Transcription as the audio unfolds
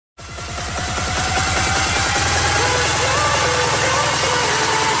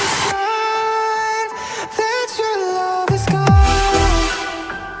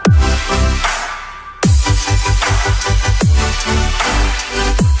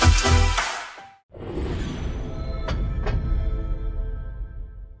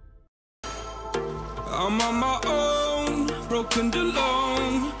and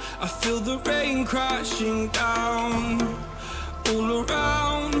alone. I feel the rain crashing down all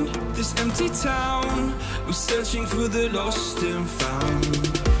around this empty town. I'm searching for the lost and found,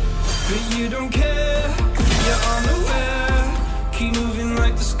 but you don't care, you're unaware. Keep moving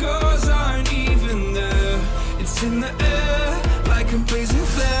like the scars aren't even there. It's in the air like a blazing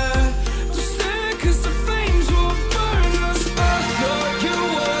flare. Just stare, 'cause the flames will burn us. I thought you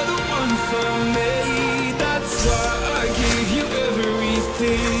were the one for me. That's why I gave you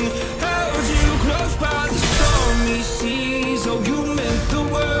everything. Held you close by the stormy seas. Oh, you meant the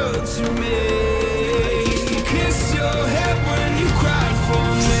world to me. Used to kiss your head when you cried for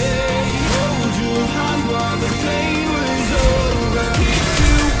me. Hold your hand while the pain was over. Keep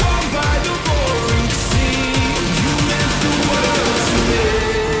you warm by the roaring sea. You meant the world to me.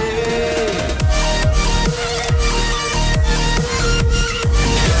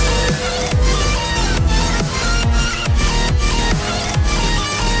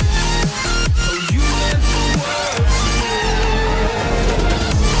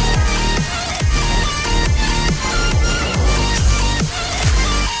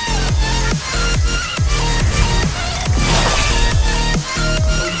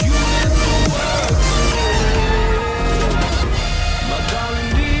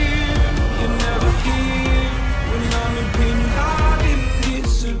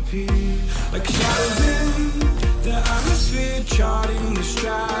 Like shadows in the atmosphere, charting the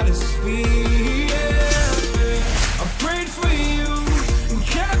stratosphere. Yeah. I prayed for you and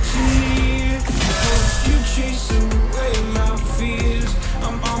kept you near. I hoped you chase away my fears.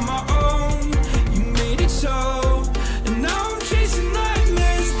 I'm on my own, you made it so, and now I'm chasing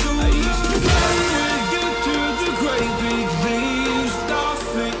nightmares too. I used to run with you through the great big leaves,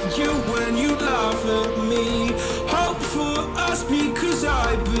 laugh at you when you laugh at me. Hope for us because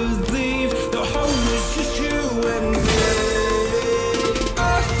I believe the home is just you and me.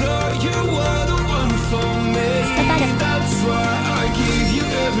 I thought you were the one for me. That's why I gave you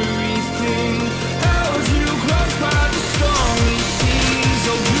everything. Held you close by the stormy seas.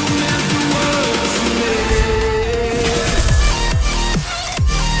 Oh, you meant the world to me.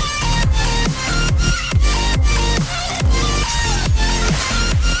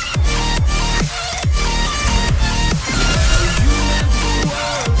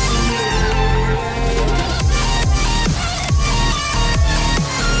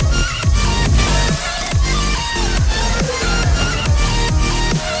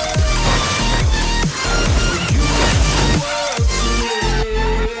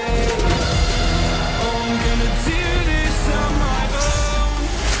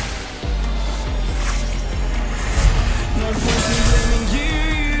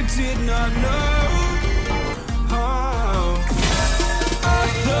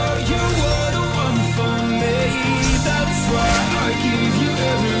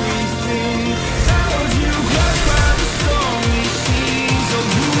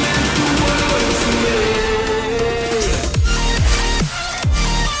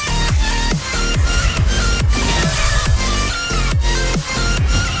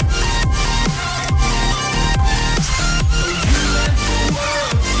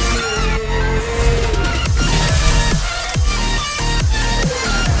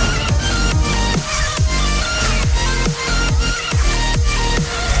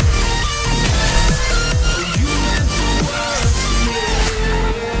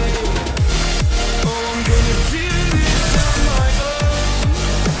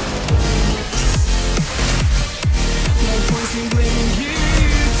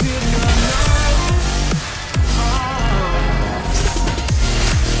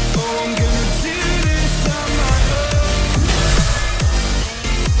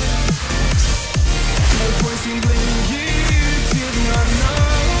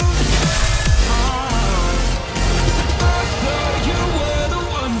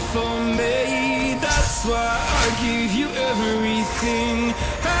 That's why I gave you everything.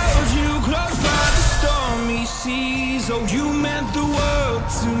 Held you close by the stormy seas. Oh, you meant the world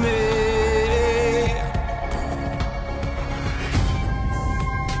to me.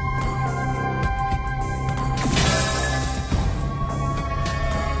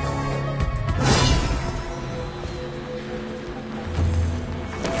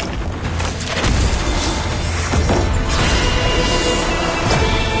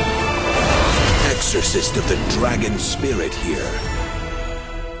 Exorcist of the dragon spirit here.